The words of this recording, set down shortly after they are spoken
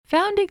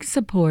Founding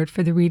support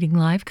for the Reading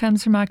Life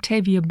comes from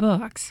Octavia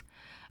Books.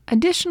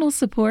 Additional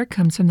support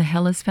comes from the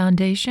Hellas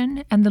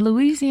Foundation and the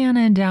Louisiana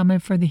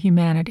Endowment for the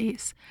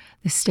Humanities,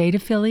 the state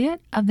affiliate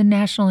of the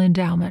National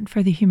Endowment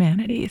for the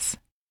Humanities.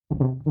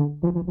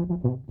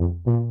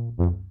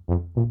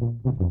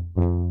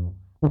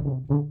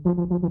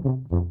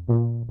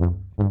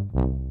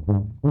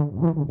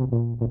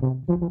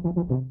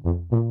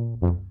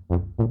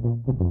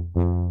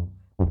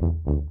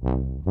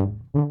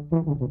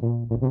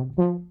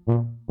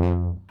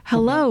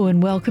 Hello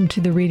and welcome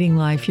to The Reading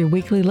Life, your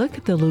weekly look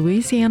at the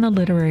Louisiana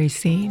literary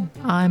scene.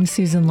 I'm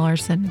Susan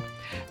Larson.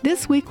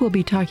 This week we'll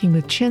be talking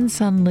with Chin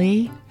Sun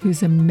Lee,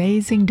 whose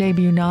amazing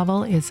debut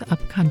novel is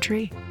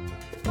Upcountry.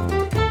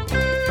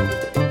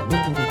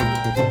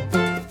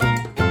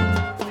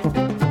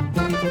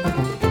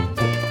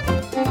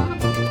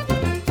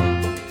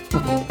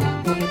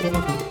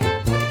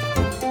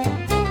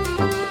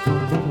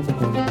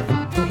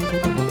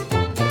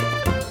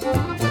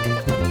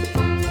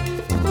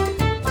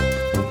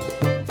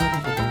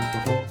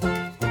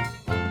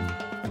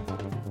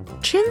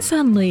 Chin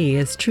Sun Lee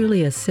is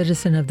truly a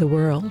citizen of the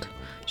world.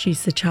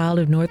 She's the child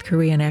of North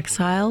Korean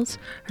exiles.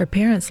 Her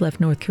parents left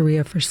North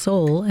Korea for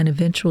Seoul and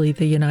eventually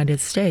the United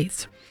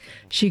States.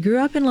 She grew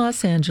up in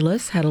Los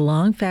Angeles, had a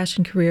long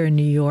fashion career in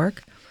New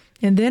York,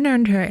 and then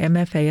earned her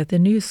MFA at the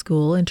New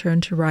School and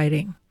turned to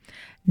writing.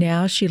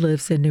 Now she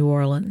lives in New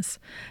Orleans.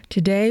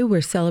 Today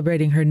we're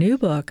celebrating her new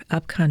book,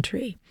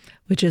 Upcountry,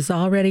 which has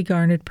already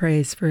garnered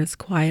praise for its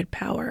quiet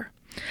power.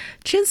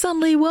 Chin Sun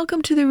Lee,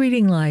 welcome to The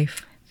Reading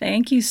Life.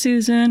 Thank you,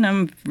 Susan.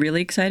 I'm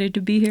really excited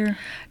to be here.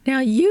 Now,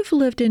 you've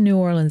lived in New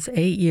Orleans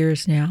 8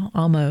 years now,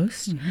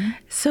 almost. Mm-hmm.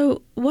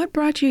 So what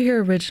brought you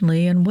here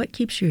originally and what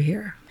keeps you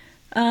here?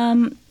 You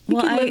can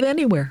live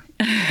anywhere.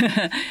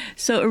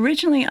 So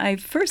originally, I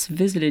first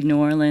visited New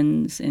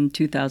Orleans in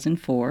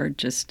 2004,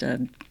 just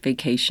a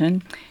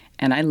vacation,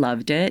 and I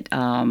loved it.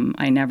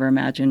 I never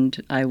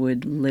imagined I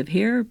would live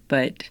here,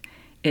 but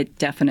it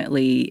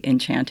definitely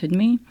enchanted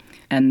me.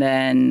 And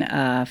then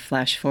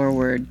flash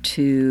forward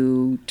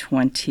to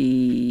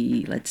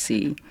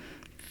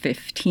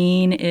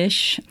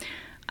 15-ish.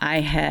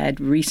 I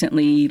had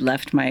recently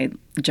left my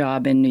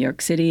job in New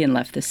York City and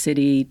left the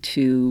city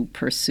to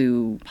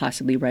pursue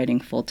possibly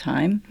writing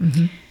full-time.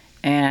 Mm-hmm.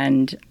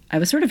 And I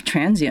was sort of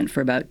transient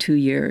for about 2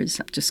 years,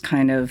 just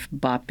kind of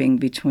bopping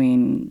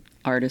between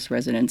artist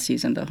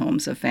residencies and the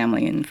homes of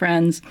family and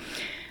friends.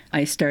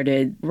 I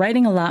started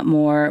writing a lot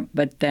more,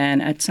 but then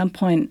at some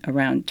point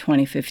around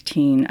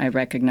 2015, I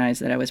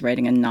recognized that I was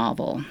writing a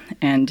novel.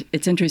 And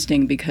it's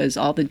interesting because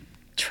all the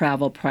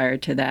travel prior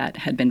to that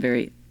had been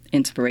very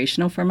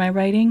inspirational for my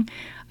writing.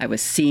 I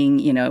was seeing,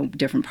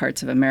 different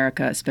parts of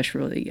America,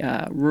 especially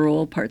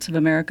rural parts of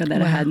America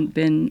that I hadn't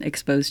been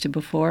exposed to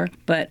before.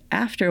 But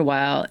after a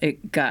while,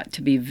 it got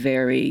to be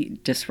very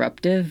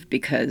disruptive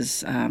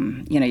because,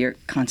 you're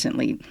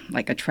constantly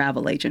like a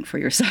travel agent for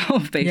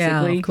yourself, basically.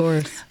 Yeah, of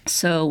course.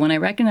 So when I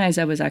recognized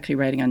I was actually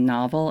writing a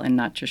novel and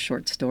not just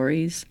short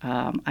stories,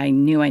 I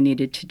knew I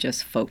needed to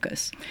just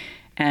focus.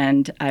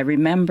 And I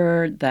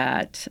remember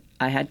that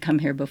I had come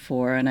here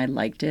before and I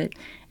liked it.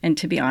 And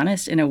to be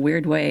honest, in a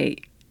weird way,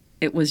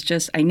 it was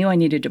just, I knew I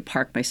needed to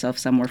park myself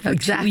somewhere for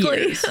 2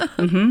 years.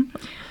 Mm-hmm.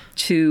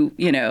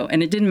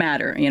 And it didn't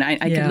matter.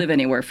 I could live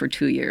anywhere for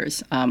 2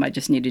 years. I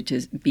just needed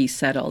to be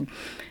settled.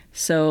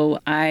 So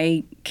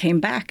I came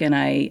back and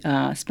I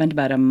spent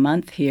about a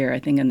month here, I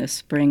think in the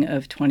spring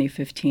of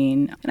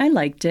 2015. And I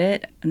liked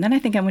it. And then I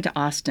think I went to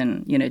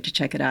Austin, to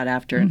check it out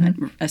after.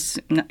 Mm-hmm.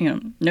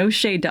 And, no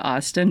shade to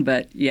Austin,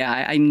 but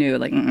yeah, I knew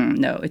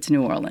no, it's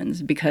New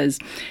Orleans. Because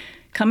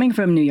coming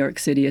from New York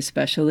City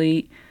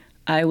especially,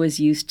 I was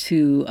used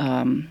to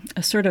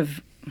a sort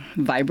of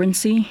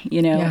vibrancy,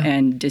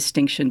 and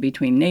distinction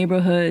between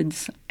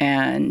neighborhoods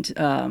and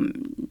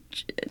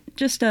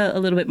just a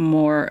little bit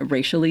more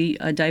racially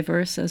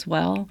diverse as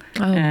well.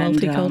 Oh, and,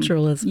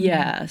 multiculturalism.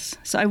 Yes.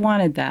 So I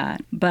wanted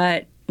that.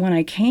 But when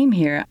I came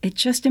here, it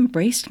just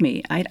embraced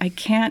me. I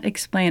can't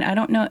explain. I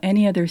don't know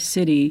any other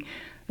city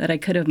that I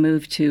could have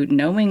moved to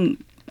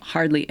knowing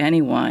hardly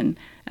anyone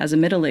as a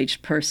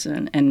middle-aged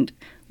person. And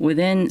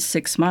within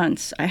 6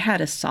 months, I had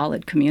a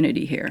solid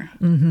community here.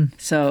 Mm-hmm.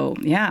 So,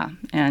 yeah,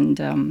 and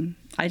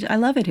I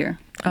love it here.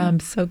 I'm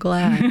so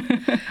glad.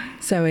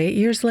 So 8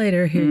 years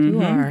later, here you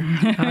are.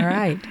 All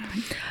right.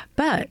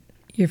 But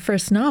your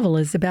first novel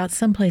is about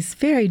someplace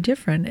very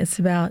different. It's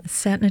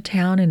set in a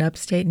town in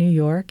upstate New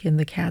York in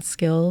the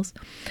Catskills.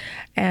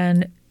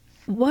 And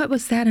what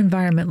was that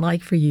environment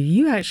like for you?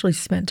 You actually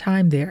spent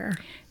time there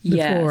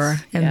before,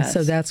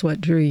 so that's what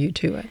drew you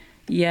to it.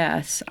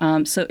 Yes.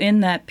 So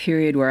in that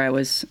period where I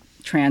was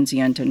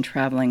transient and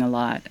traveling a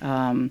lot,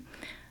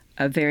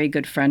 a very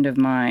good friend of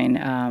mine,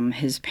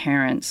 his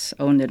parents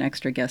owned an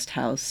extra guest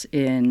house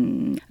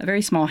in a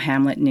very small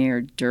hamlet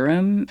near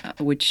Durham,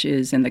 which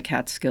is in the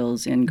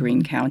Catskills in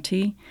Greene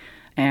County.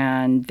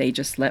 And they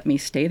just let me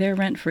stay there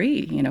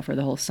rent-free, for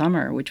the whole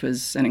summer, which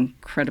was an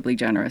incredibly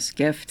generous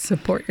gift.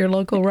 Support your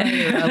local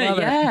writer. I love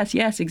it.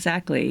 Yes,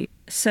 exactly.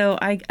 So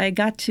I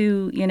got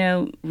to,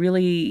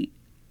 really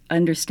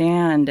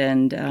understand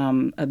and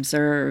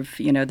observe,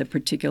 the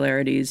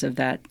particularities of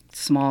that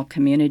small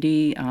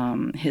community.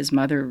 His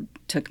mother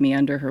took me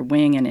under her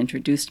wing and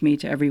introduced me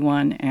to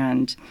everyone,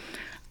 and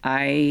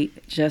I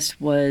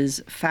just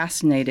was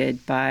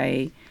fascinated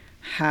by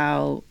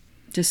how,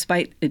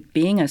 despite it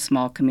being a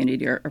small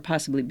community, or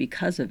possibly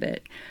because of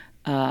it,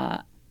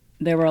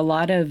 there were a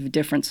lot of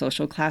different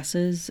social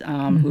classes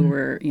who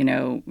were,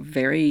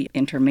 very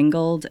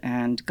intermingled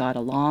and got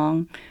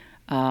along,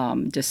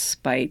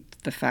 despite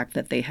the fact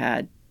that they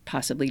had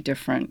possibly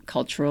different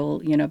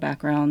cultural,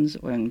 backgrounds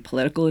and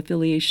political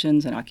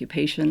affiliations and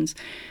occupations.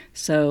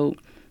 So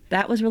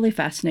that was really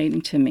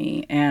fascinating to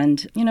me.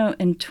 And,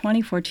 in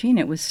 2014,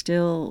 it was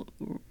still,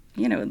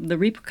 the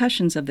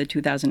repercussions of the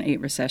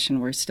 2008 recession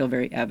were still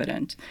very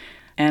evident.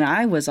 And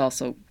I was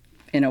also,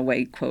 in a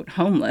way, quote,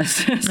 homeless.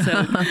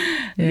 So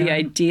the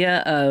idea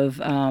of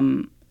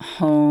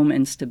home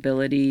and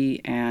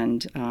stability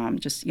and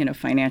just,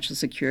 financial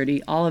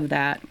security, all of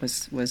that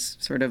was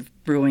sort of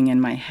brewing in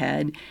my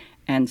head.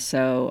 And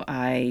so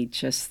I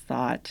just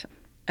thought,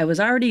 I was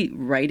already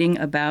writing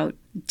about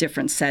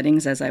different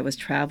settings as I was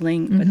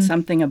traveling, but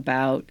something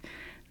about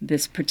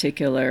this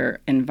particular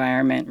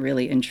environment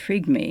really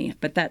intrigued me.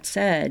 But that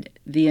said,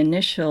 the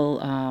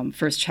initial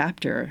first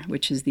chapter,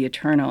 which is The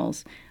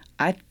Eternals,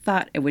 I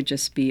thought it would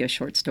just be a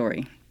short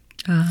story.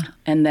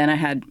 And then I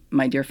had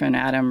my dear friend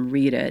Adam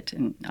read it,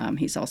 and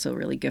he's also a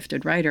really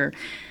gifted writer.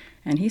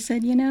 And he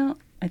said,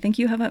 I think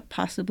you have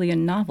possibly a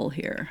novel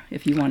here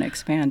if you want to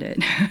expand it.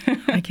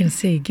 I can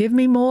see. Give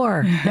me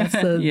more. That's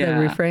the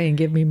refrain.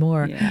 Give me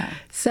more. Yeah.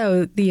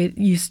 So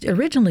you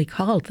originally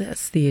called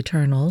this The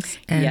Eternals,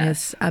 and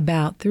it's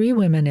about three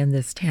women in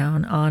this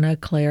town, Anna,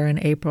 Claire, and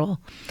April,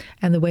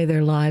 and the way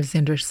their lives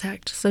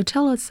intersect. So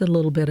tell us a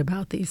little bit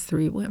about these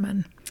three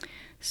women.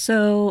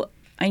 So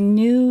I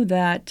knew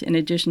that in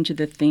addition to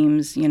the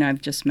themes,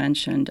 I've just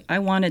mentioned, I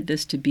wanted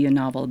this to be a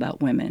novel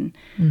about women,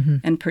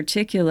 and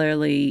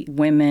particularly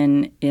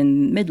women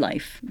in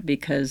midlife,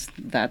 because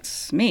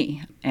that's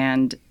me.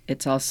 And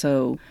it's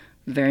also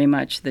very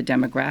much the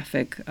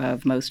demographic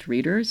of most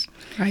readers.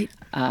 Right.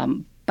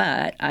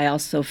 But I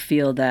also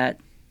feel that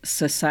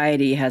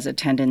society has a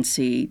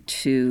tendency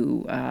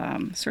to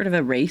sort of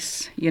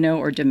erase,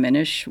 or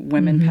diminish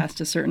women past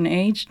a certain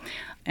age.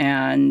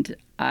 And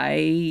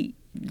I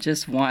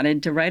just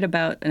wanted to write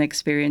about an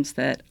experience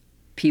that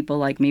people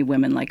like me,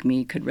 women like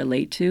me, could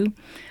relate to,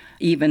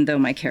 even though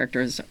my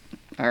characters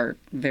are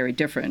very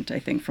different, I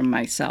think, from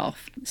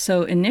myself.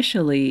 So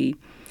initially,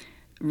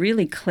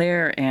 really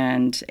Claire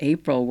and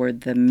April were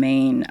the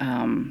main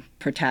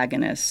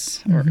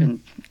protagonists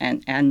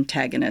and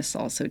antagonists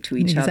also to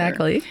each other.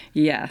 Exactly.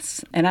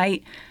 Yes. And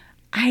I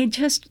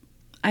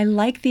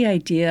like the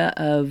idea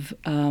of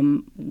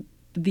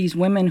these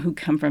women who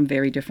come from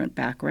very different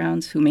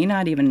backgrounds, who may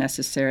not even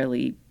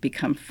necessarily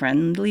become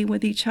friendly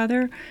with each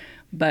other,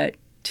 but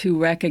to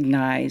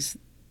recognize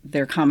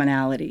their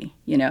commonality,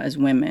 as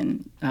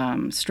women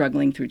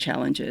struggling through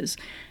challenges,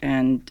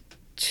 and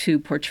to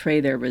portray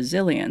their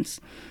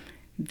resilience.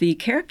 The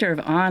character of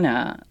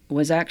Anna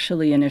was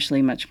actually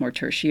initially much more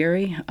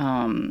tertiary,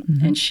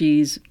 and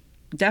she's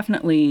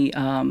definitely,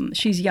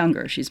 she's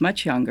younger, she's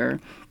much younger,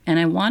 and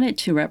I wanted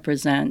to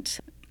represent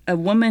a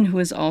woman who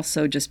is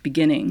also just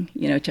beginning,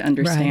 to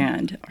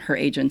understand her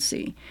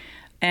agency.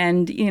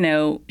 And,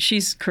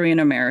 she's Korean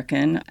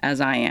American, as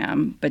I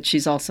am, but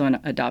she's also an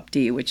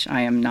adoptee, which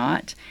I am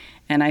not.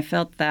 And I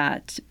felt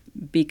that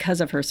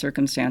because of her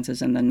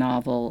circumstances in the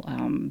novel,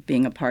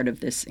 being a part of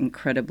this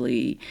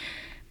incredibly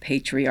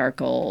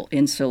patriarchal,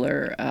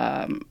 insular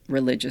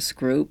religious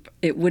group,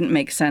 it wouldn't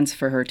make sense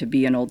for her to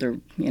be an older,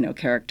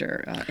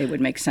 character. It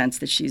would make sense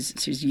that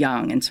she's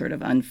young and sort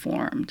of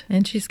unformed.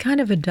 And she's kind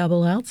of a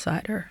double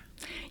outsider.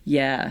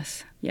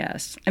 Yes.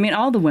 I mean,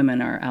 all the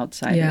women are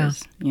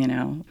outsiders,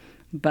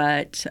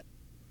 but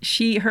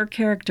her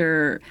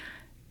character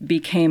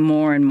became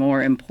more and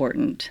more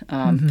important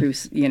through,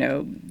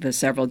 the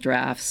several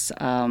drafts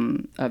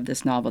of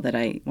this novel that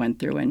I went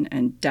through,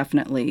 and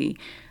definitely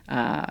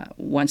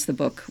once the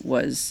book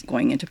was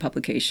going into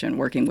publication,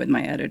 working with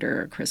my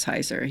editor, Chris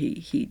Heiser,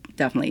 he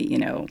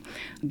definitely,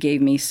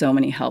 gave me so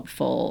many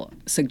helpful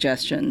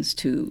suggestions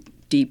to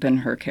deepen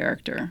her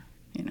character,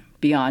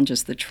 beyond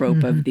just the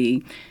trope of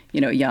the,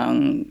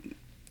 young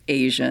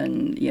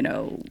Asian,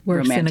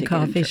 works romantic in a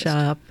coffee interest.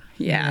 shop.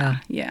 Yeah.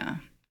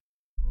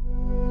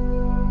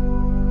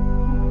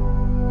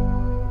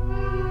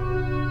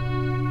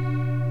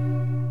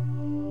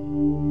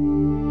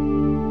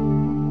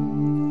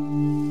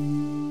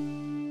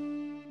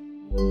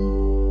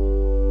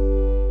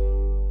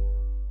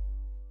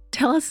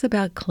 Tell us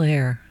about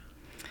Claire.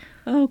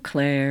 Oh,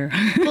 Claire.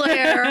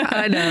 Claire,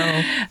 I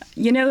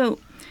know.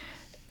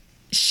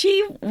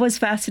 She was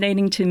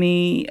fascinating to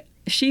me.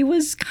 She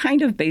was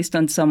kind of based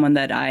on someone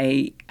that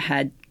I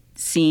had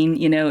seen,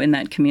 in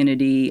that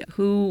community,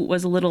 who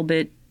was a little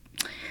bit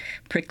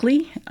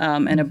prickly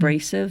and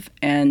abrasive.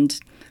 And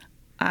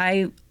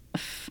I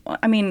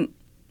mean,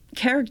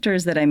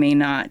 characters that I may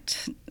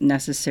not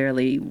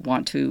necessarily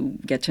want to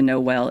get to know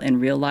well in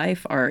real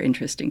life are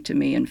interesting to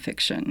me in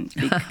fiction.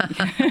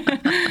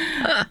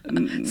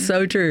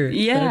 So true.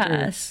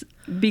 Yes, so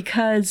true.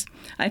 Because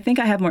I think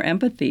I have more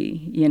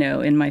empathy,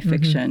 in my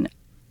fiction.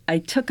 I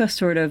took a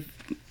sort of,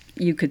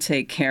 you could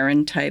say,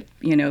 Karen type,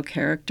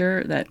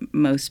 character that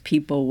most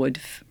people would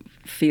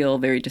feel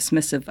very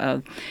dismissive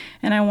of.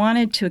 And I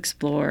wanted to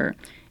explore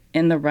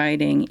in the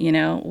writing,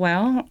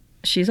 well,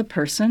 she's a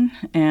person,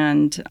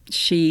 and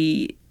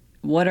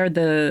what are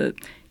the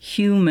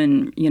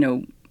human,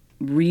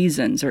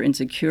 reasons or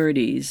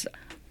insecurities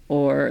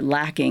or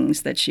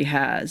lackings that she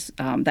has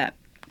that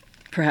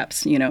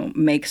perhaps,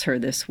 makes her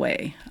this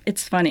way.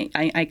 It's funny.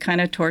 I kind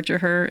of torture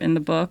her in the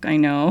book, I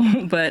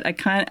know, but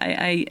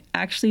I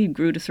actually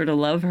grew to sort of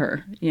love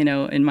her,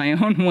 in my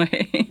own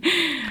way.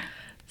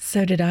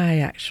 So did I,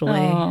 actually.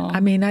 Aww. I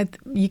mean,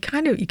 you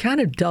kind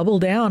of double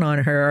down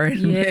on her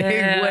in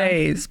big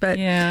ways, but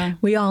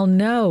we all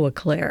know a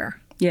Claire.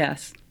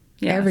 Yes.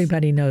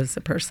 Everybody knows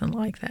a person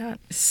like that.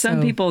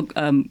 Some people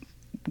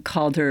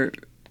called her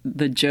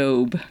the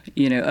Job,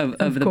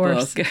 of the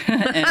course. book,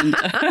 and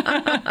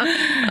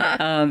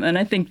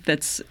I think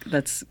that's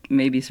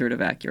maybe sort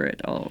of accurate.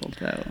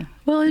 Although,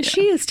 well, and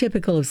she is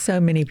typical of so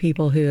many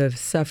people who have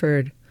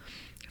suffered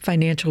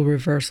financial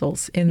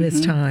reversals in this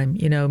time.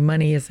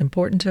 Money is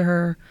important to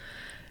her.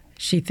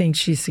 She thinks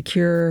she's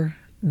secure.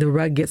 The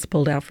rug gets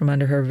pulled out from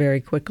under her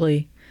very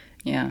quickly.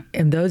 Yeah,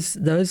 and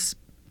those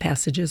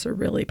passages are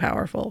really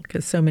powerful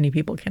because so many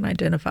people can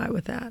identify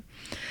with that.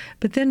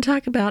 But then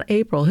talk about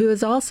April, who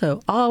is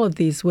also all of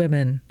these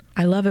women.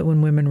 I love it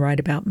when women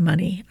write about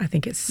money. I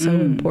think it's so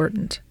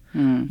important,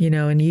 and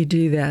you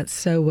do that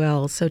so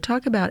well. So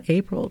talk about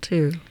April,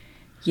 too.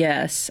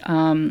 Yes.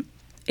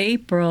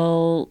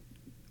 April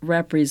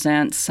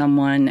represents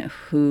someone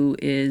who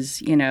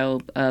is,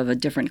 of a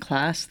different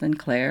class than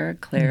Claire.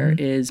 Claire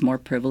is more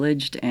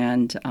privileged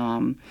and,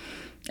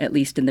 at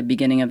least in the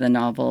beginning of the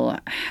novel,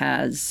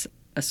 has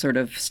a sort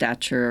of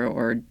stature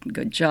or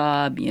good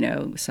job,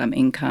 some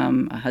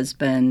income, a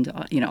husband,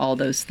 all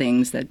those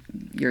things that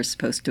you're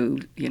supposed to,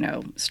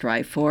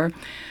 strive for.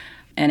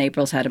 And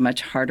April's had a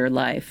much harder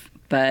life.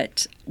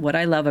 But what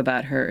I love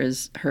about her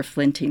is her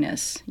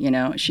flintiness.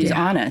 She's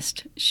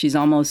honest. She's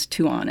almost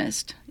too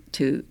honest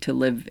to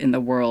live in the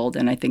world.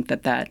 And I think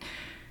that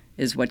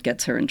is what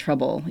gets her in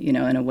trouble, in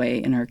a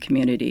way, in her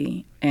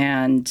community.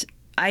 And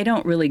I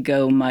don't really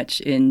go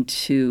much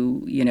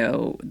into,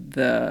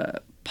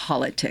 the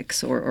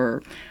politics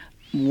or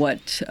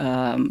what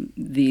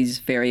these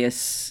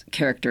various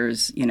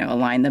characters,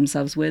 align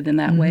themselves with in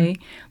that way.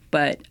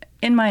 But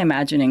in my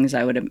imaginings,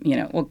 I would,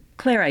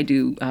 Claire, I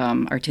do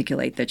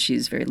articulate that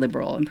she's very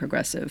liberal and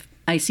progressive.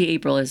 I see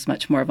April as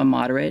much more of a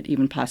moderate,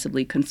 even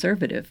possibly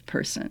conservative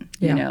person,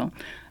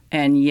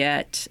 And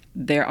yet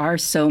there are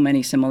so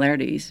many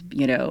similarities,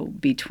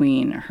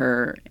 between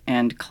her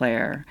and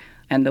Claire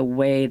and the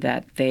way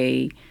that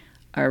they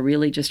are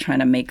really just trying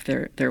to make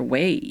their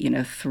way,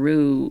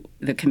 through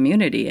the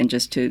community and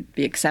just to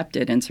be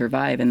accepted and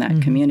survive in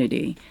that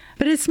community.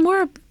 But it's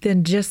more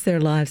than just their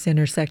lives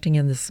intersecting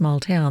in this small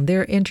town.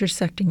 They're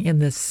intersecting in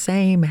the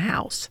same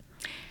house.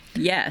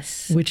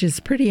 Yes. Which is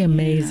pretty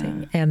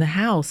amazing. Yeah. And the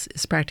house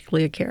is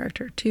practically a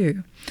character,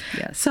 too.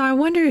 Yes. So I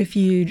wonder if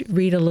you'd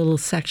read a little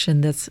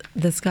section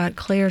that's got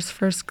Claire's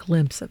first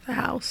glimpse of the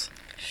house.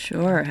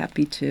 Sure,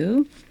 happy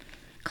to.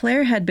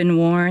 Claire had been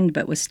warned,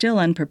 but was still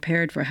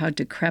unprepared for how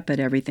decrepit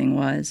everything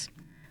was.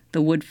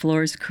 The wood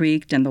floors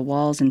creaked and the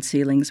walls and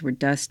ceilings were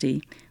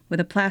dusty, with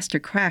the plaster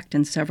cracked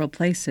in several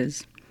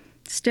places.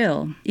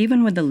 Still,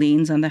 even with the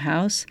liens on the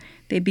house,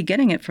 they'd be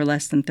getting it for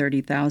less than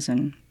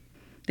 $30,000.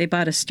 They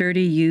bought a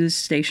sturdy used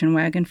station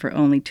wagon for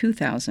only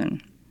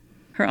 $2,000.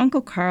 Her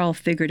Uncle Carl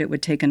figured it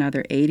would take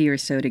another 80 or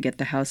so to get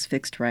the house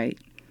fixed right.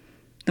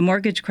 The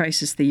mortgage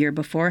crisis the year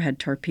before had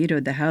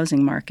torpedoed the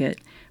housing market,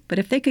 but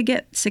if they could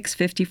get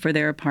 $650 for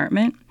their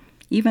apartment,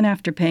 even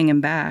after paying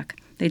him back,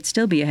 they'd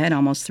still be ahead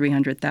almost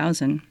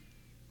 $300,000.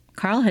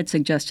 Carl had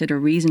suggested a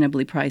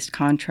reasonably priced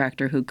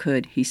contractor who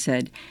could, he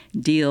said,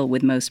 deal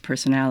with most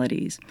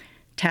personalities,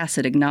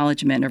 tacit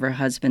acknowledgement of her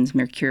husband's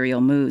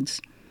mercurial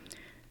moods.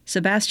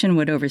 Sebastian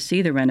would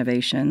oversee the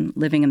renovation,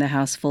 living in the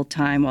house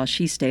full-time while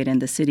she stayed in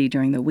the city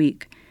during the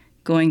week,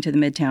 going to the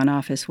Midtown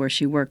office where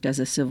she worked as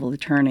a civil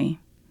attorney.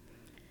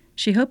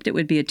 She hoped it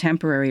would be a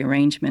temporary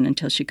arrangement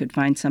until she could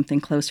find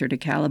something closer to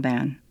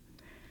Caliban.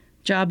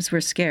 Jobs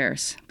were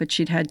scarce, but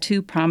she'd had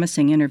 2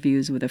 promising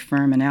interviews with a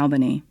firm in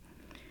Albany.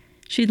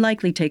 She'd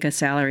likely take a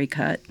salary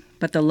cut,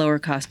 but the lower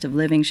cost of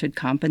living should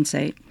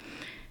compensate,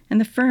 and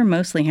the firm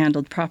mostly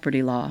handled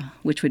property law,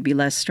 which would be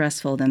less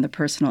stressful than the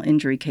personal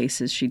injury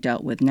cases she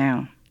dealt with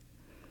now.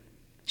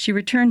 She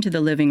returned to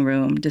the living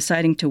room,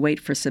 deciding to wait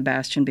for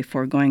Sebastian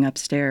before going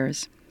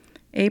upstairs.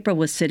 April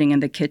was sitting in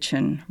the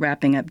kitchen,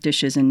 wrapping up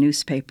dishes in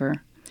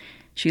newspaper.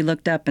 She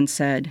looked up and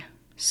said,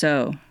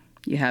 "So,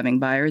 you having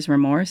buyer's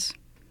remorse?"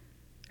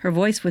 Her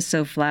voice was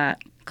so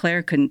flat,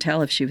 Claire couldn't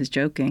tell if she was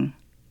joking.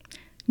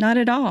 "Not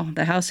at all.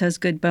 The house has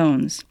good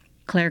bones."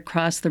 Claire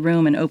crossed the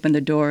room and opened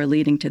the door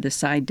leading to the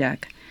side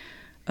deck.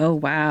 Oh,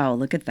 wow,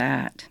 look at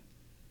that.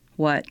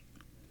 What?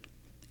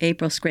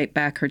 April scraped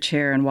back her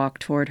chair and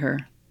walked toward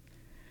her.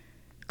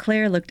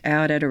 Claire looked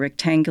out at a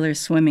rectangular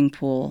swimming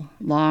pool,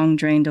 long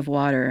drained of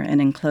water and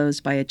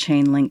enclosed by a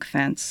chain-link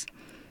fence.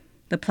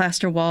 The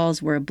plaster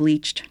walls were a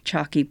bleached,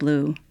 chalky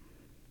blue.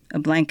 A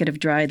blanket of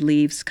dried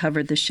leaves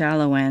covered the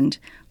shallow end,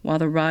 while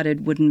the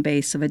rotted wooden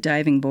base of a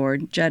diving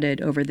board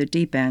jutted over the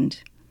deep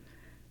end.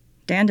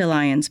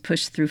 Dandelions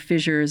pushed through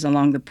fissures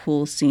along the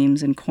pool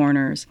seams and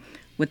corners,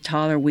 with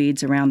taller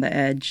weeds around the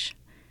edge.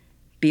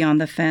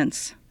 Beyond the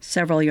fence,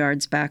 several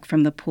yards back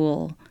from the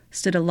pool,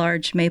 stood a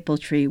large maple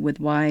tree with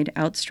wide,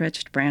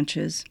 outstretched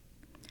branches.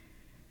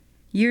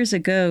 Years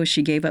ago,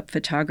 she gave up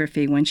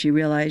photography when she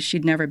realized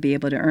she'd never be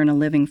able to earn a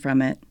living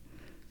from it.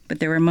 But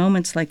there were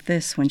moments like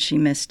this when she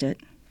missed it.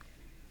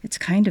 It's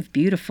kind of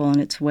beautiful in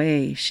its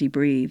way, she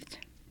breathed.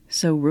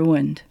 So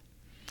ruined.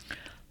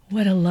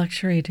 What a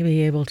luxury to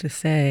be able to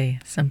say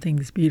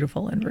something's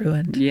beautiful and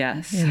ruined.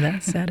 Yes. In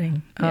that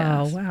setting.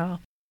 Yes. Oh, wow.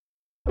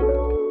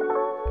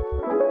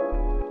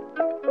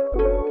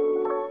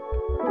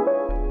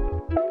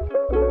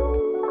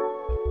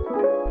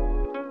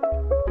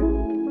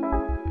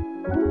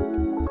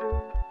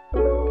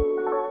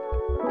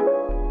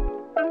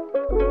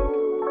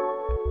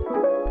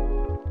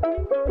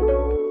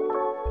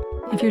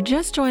 If you're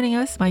just joining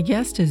us, my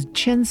guest is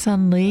Chin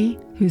Sun Lee,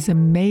 whose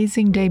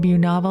amazing debut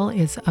novel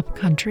is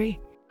Upcountry.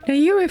 Now,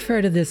 you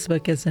refer to this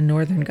book as a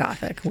Northern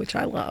Gothic, which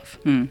I love.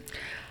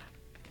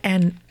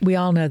 And we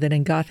all know that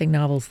in Gothic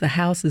novels, the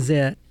house is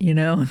it. You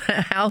know,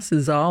 the house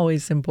is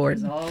always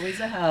important. There's always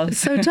a house.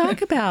 So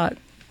talk about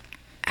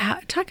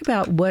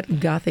what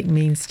Gothic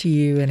means to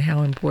you and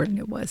how important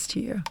it was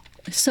to you.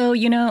 So,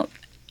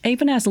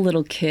 even as a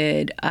little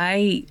kid,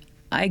 I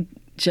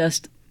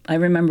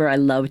remember I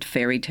loved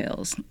fairy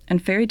tales.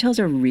 And fairy tales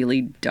are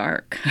really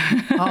dark.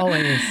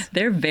 Always.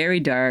 They're very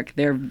dark.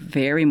 They're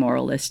very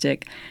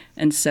moralistic.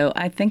 And so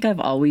I think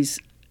I've always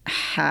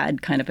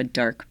had kind of a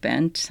dark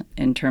bent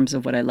in terms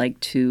of what I like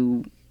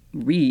to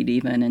read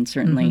even, and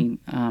certainly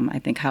I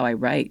think how I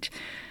write.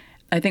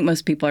 I think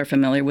most people are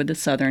familiar with the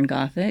Southern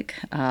Gothic.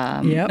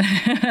 Yep.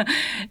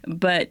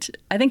 But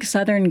I think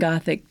Southern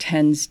Gothic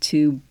tends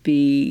to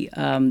be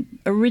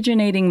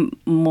originating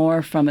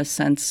more from a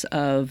sense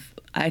of,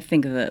 I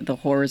think, the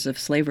horrors of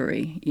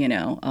slavery,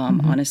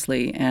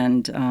 honestly,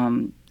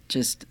 and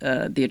just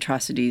the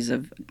atrocities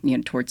of,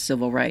 towards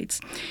civil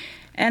rights.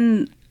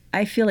 And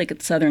I feel like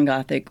Southern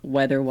Gothic,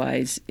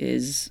 weather-wise,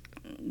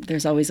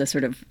 there's always a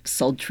sort of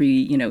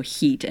sultry,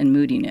 heat and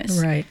moodiness.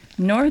 Right.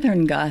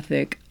 Northern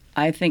Gothic,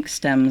 I think,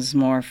 stems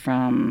more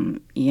from,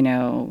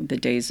 the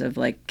days of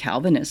like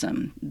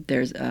Calvinism.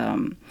 There's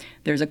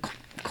a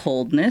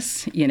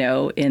coldness,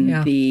 in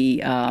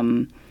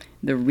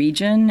the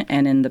region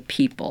and in the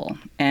people.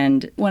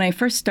 And when I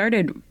first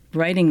started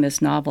writing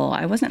this novel,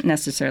 I wasn't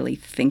necessarily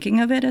thinking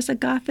of it as a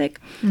Gothic.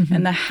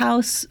 And the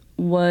house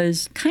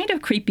was kind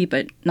of creepy,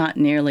 but not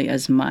nearly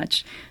as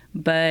much.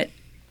 But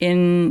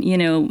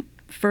in,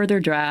 further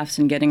drafts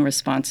and getting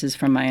responses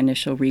from my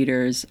initial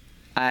readers,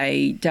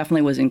 I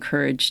definitely was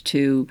encouraged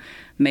to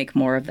make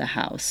more of the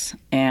house.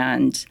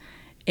 And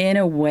in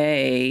a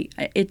way,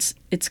 it's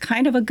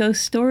kind of a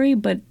ghost story,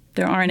 but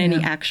there aren't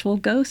any actual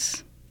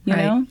ghosts, you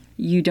know?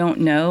 You don't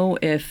know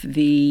if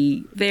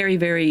the very,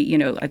 very,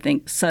 I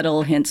think,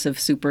 subtle hints of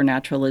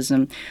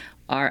supernaturalism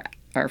are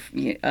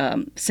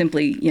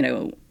simply,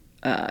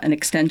 an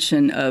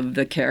extension of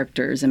the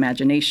characters'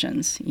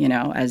 imaginations,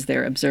 as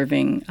they're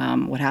observing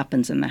what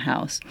happens in the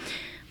house.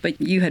 But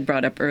you had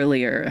brought up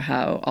earlier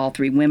how all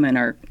three women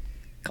are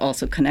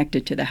also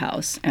connected to the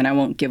house. And I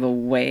won't give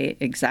away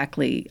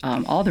exactly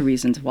all the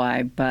reasons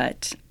why,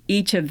 but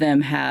each of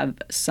them have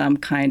some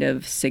kind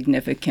of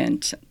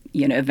significant,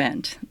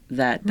 event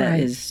that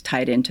is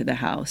tied into the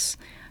house,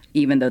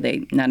 even though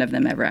none of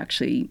them ever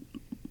actually,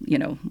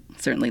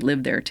 certainly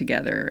lived there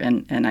together.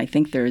 And I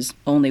think there's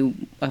only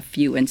a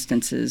few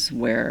instances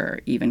where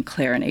even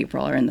Claire and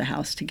April are in the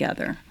house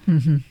together.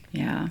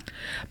 Yeah.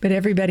 But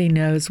everybody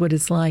knows what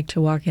it's like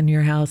to walk in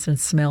your house and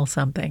smell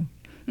something.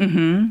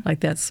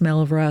 Like that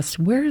smell of rust.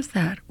 Where is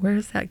that? Where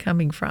is that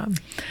coming from?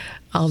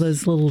 All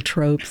those little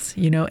tropes,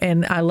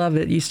 and I love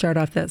it. You start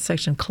off that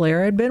section,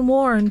 Claire had been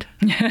warned,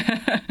 which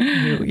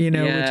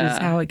is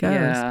how it goes.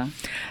 Yeah.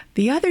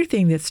 The other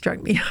thing that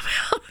struck me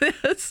about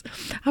this,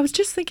 I was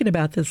just thinking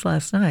about this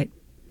last night,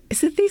 is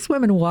that these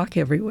women walk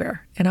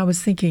everywhere. And I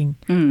was thinking,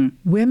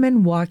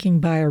 women walking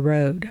by a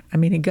road. I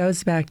mean, it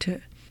goes back to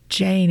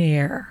Jane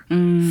Eyre,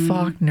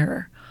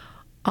 Faulkner,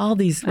 all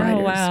these writers.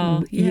 Oh,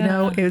 wow.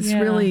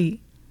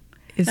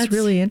 It's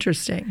really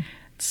interesting.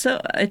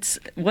 So it's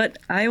what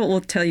I will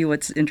tell you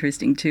what's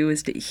interesting, too,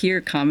 is to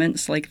hear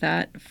comments like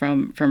that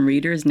from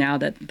readers now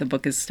that the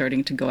book is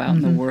starting to go out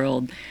in the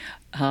world.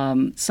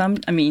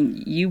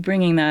 You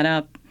bringing that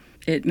up,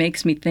 it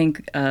makes me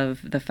think of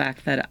the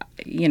fact that,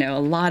 a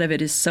lot of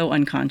it is so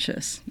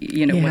unconscious,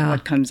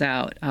 what comes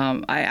out.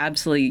 I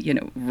absolutely,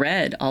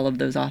 read all of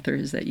those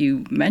authors that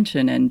you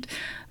mentioned and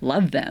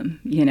love them,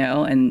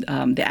 and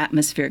the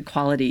atmospheric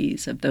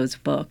qualities of those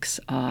books,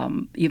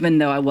 even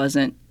though I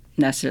wasn't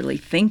necessarily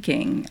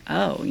thinking,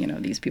 oh,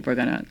 these people are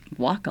going to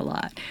walk a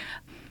lot.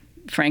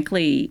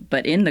 Frankly,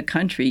 but in the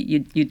country, you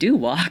do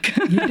walk.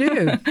 You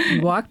do.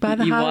 You walk by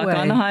the highway. You walk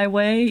on the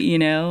highway,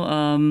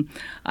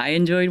 I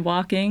enjoyed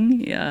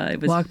walking.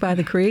 Walk by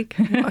the creek.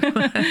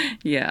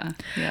 Yeah.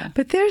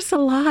 But there's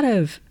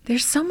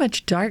so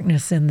much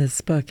darkness in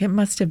this book. It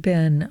must have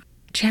been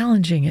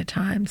challenging at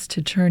times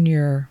to turn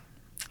your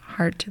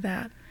heart to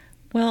that.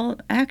 Well,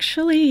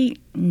 actually,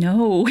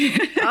 no.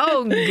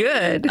 Oh,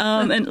 good.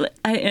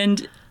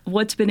 And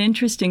what's been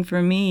interesting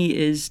for me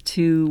is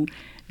to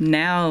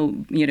now,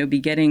 be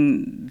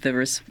getting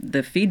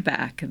the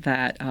feedback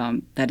that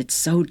it's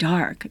so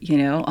dark,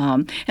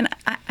 and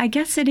I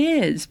guess it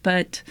is,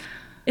 but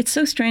it's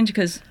so strange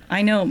because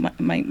I know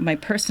my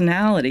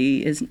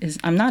personality is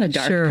I'm not a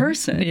dark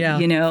person,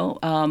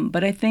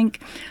 but I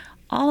think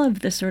all of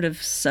the sort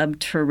of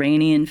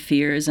subterranean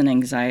fears and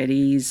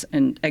anxieties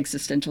and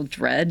existential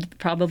dread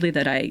probably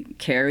that I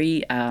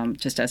carry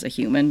just as a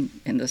human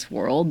in this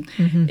world,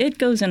 it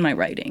goes in my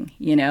writing.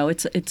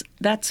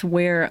 That's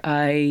where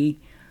I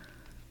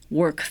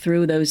work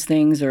through those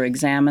things or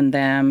examine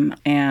them,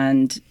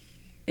 and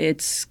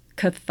it's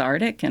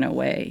cathartic in a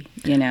way,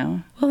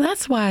 Well,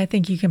 that's why I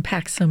think you can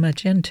pack so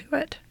much into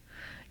it.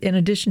 In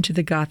addition to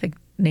the Gothic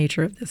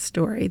nature of this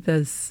story,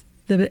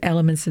 the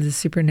elements of the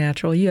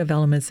supernatural, you have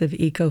elements of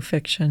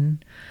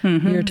eco-fiction.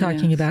 You're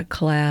talking about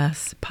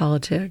class,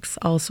 politics,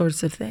 all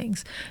sorts of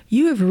things.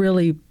 You have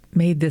really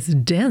made this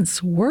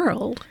dense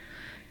world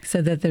so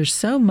that there's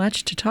so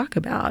much to talk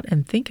about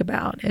and think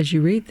about as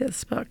you read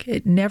this book.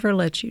 It never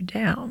lets you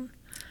down.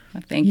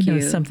 Well, thank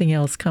you. Something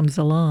else comes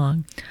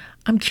along.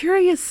 I'm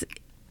curious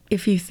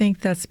if you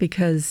think that's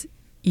because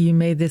you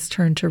made this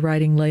turn to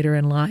writing later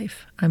in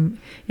life.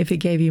 If it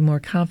gave you more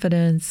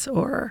confidence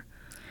or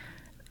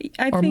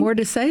more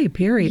to say,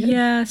 period.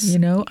 Yes.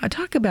 I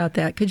talk about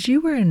that because you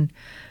were in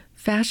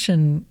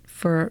fashion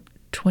for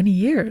 20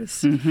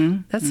 years.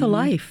 That's a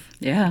life.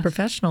 Yeah.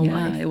 Professional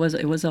life. It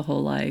was a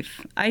whole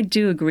life. I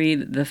do agree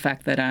that the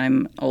fact that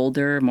I'm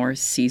older, more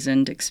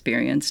seasoned,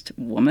 experienced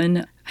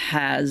woman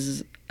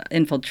has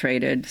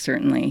infiltrated,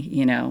 certainly,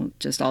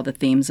 just all the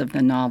themes of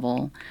the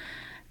novel.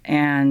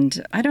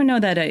 And I don't know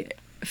that I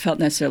felt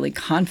necessarily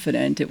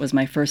confident. It was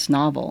my first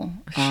novel.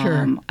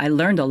 Sure. I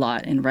learned a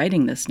lot in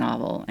writing this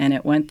novel, and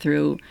it went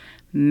through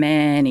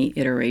many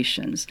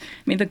iterations.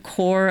 I mean, the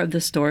core of the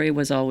story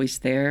was always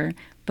there,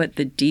 but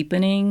the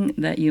deepening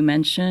that you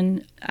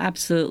mentioned,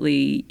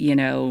 absolutely,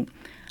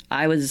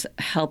 I was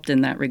helped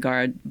in that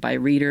regard by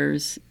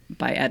readers,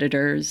 by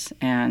editors,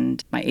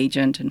 and my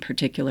agent, and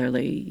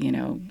particularly,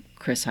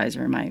 Chris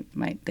Heiser,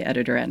 the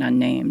editor at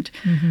Unnamed.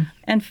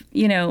 And,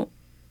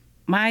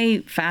 my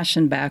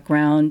fashion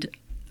background,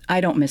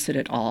 I don't miss it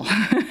at all.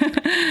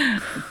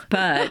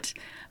 But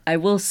I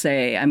will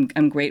say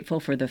I'm grateful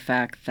for the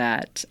fact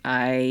that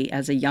I,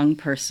 as a young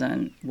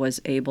person, was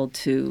able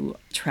to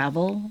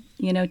travel,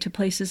 to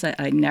places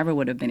I never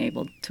would have been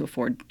able to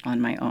afford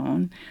on my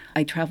own.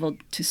 I traveled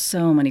to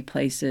so many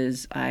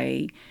places.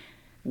 I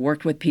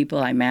worked with people.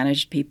 I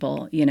managed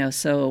people,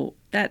 so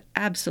that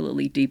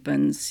absolutely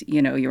deepens,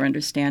 your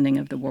understanding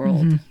of the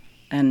world.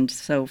 And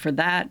so for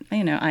that,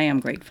 I am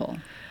grateful.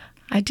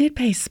 I did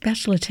pay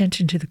special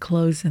attention to the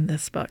clothes in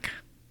this book.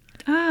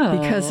 Oh.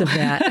 Because of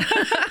that.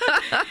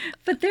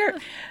 But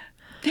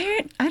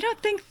I don't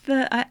think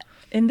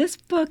in this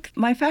book,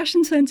 my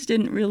fashion sense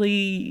didn't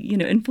really,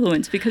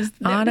 influence because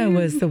Anna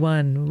was the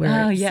one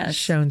where it's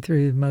shown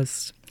through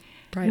most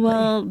brightly.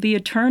 Well, the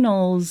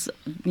Eternals,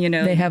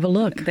 they have a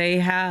look. They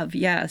have,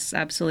 yes,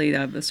 absolutely. They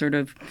have the sort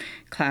of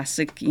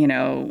classic,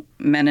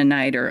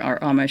 Mennonite or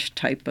Amish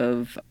type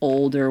of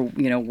older,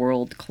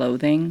 world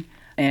clothing.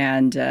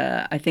 And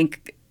I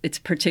think it's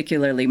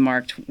particularly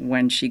marked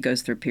when she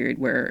goes through a period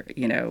where,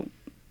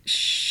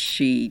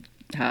 she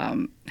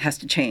has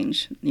to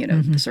change,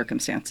 the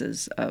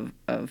circumstances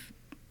of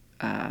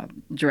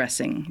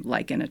dressing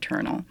like an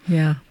Eternal.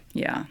 Yeah.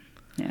 Yeah.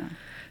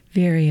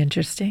 Very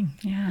interesting.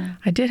 Yeah.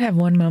 I did have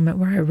one moment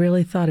where I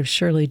really thought of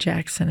Shirley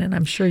Jackson, and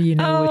I'm sure you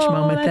know which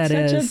moment that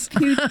is. That's such a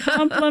cute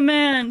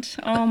compliment.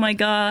 Oh, my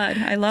God.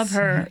 I love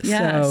her.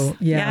 Yes. So,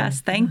 yeah.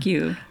 Yes, thank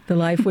you. The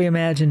life we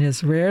imagine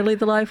is rarely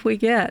the life we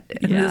get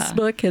in this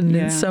book and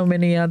in so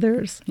many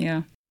others.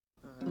 Yeah.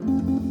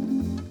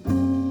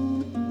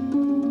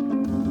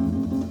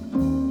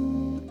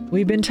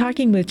 We've been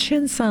talking with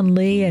Chin-Sun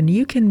Lee, and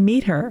you can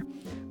meet her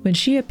when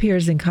she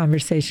appears in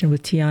conversation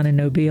with Tiana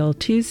Nobile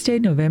Tuesday,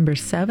 November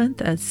 7th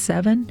at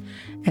 7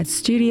 at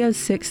Studio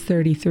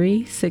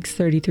 633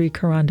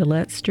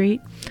 Carondelet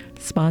Street,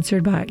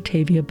 sponsored by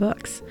Octavia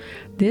Books.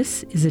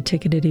 This is a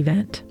ticketed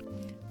event.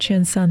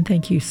 Chin-Sun,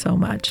 thank you so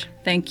much.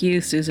 Thank you,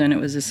 Susan. It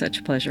was such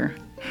a pleasure.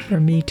 For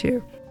me,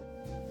 too.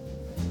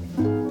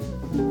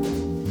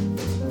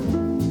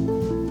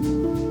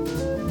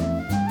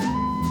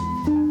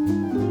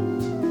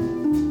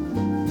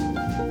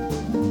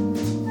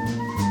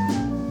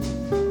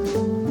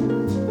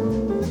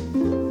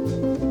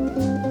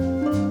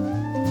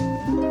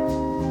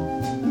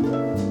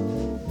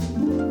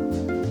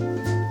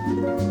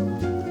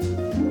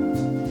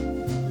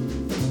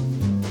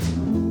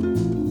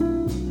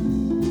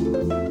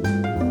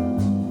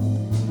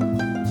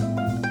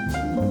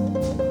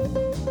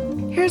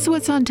 Here's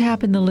what's on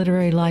tap in the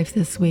literary life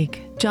this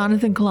week.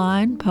 Jonathan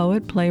Klein,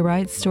 poet,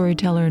 playwright,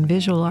 storyteller, and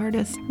visual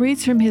artist,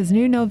 reads from his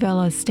new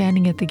novella,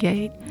 Standing at the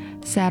Gate,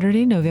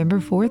 Saturday, November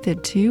 4th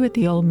at 2 at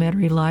the Old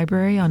Metairie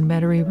Library on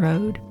Metairie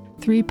Road.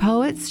 3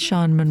 poets,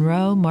 Sean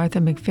Monroe, Martha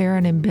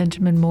McFerrin, and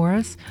Benjamin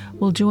Morris,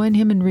 will join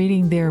him in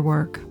reading their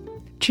work.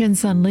 Chin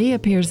Sun Lee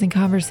appears in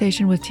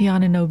conversation with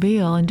Tiana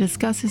Nobile and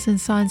discusses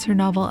and signs her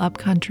novel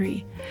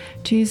Upcountry,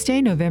 Tuesday,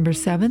 November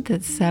 7th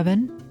at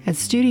 7 at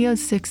Studio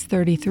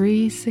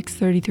 633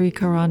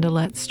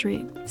 Carondelet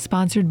Street.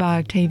 Sponsored by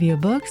Octavia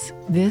Books,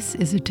 this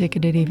is a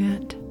ticketed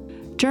event.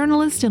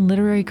 Journalist and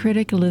literary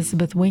critic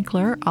Elizabeth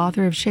Winkler,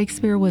 author of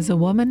Shakespeare Was a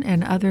Woman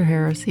and Other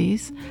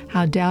Heresies,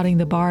 How Doubting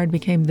the Bard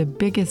Became the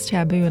Biggest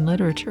Taboo in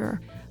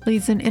Literature,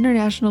 leads an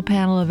international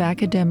panel of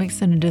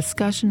academics in a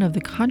discussion of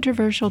the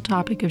controversial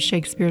topic of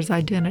Shakespeare's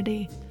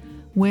identity.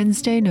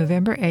 Wednesday,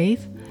 November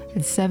 8th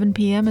at 7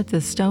 p.m. at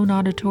the Stone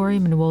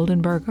Auditorium in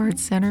Woldenberg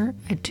Arts Center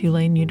at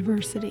Tulane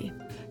University.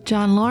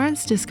 John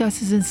Lawrence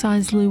discusses and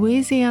signs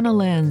Louisiana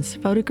Lens,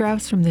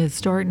 photographs from the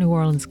historic New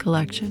Orleans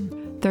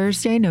collection.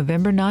 Thursday,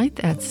 November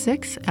 9th at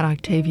 6 at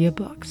Octavia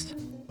Books.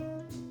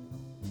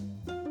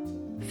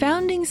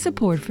 Founding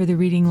support for the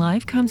Reading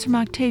Life comes from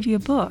Octavia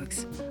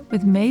Books,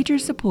 with major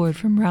support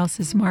from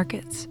Rouse's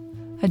Markets.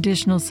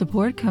 Additional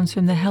support comes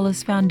from the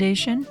Hellis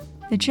Foundation,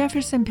 the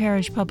Jefferson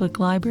Parish Public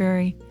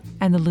Library,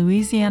 and the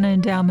Louisiana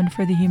Endowment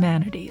for the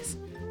Humanities,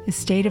 the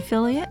state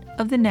affiliate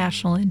of the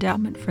National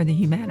Endowment for the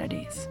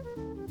Humanities.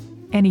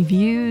 Any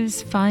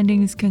views,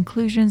 findings,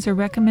 conclusions, or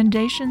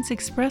recommendations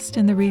expressed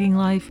in the Reading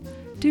Life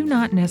do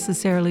not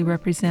necessarily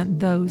represent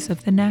those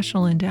of the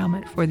National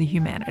Endowment for the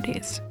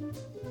Humanities.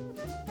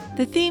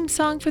 The theme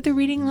song for The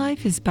Reading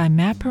Life is by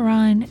Matt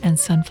Perrine and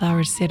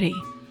Sunflower City.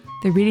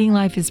 The Reading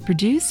Life is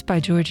produced by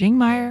George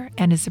Ingmeyer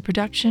and is a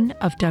production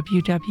of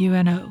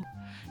WWNO.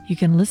 You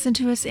can listen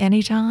to us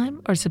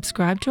anytime or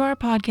subscribe to our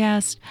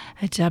podcast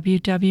at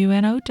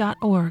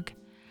wwno.org.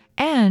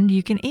 And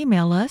you can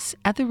email us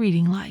at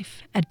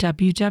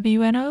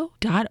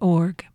thereadinglife@wwno.org.